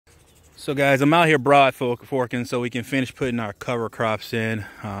So guys, I'm out here broad forking so we can finish putting our cover crops in.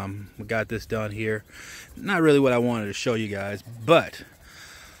 We got this done here. Not really what I wanted to show you guys, but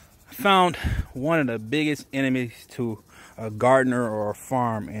I found one of the biggest enemies to a gardener or a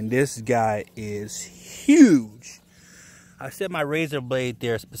farm, and this guy is huge. I set my razor blade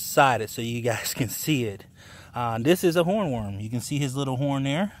there beside it so you guys can see it. This is a hornworm. You can see his little horn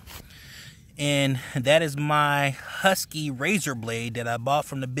there. And that is my Husky razor blade that I bought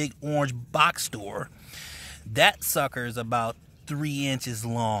from the big orange box store. That sucker is about 3 inches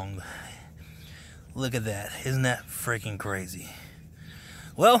long. Look at that. Isn't that freaking crazy?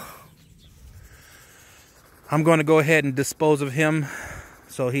 Well, I'm going to go ahead and dispose of him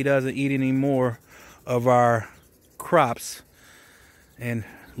so he doesn't eat any more of our crops and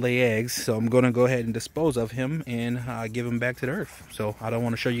lay eggs. So I'm going to go ahead and dispose of him and give him back to the earth. So I don't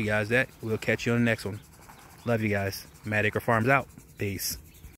want to show you guys that. We'll catch you on the next one. Love you guys. Mad Acre Farms out. Peace.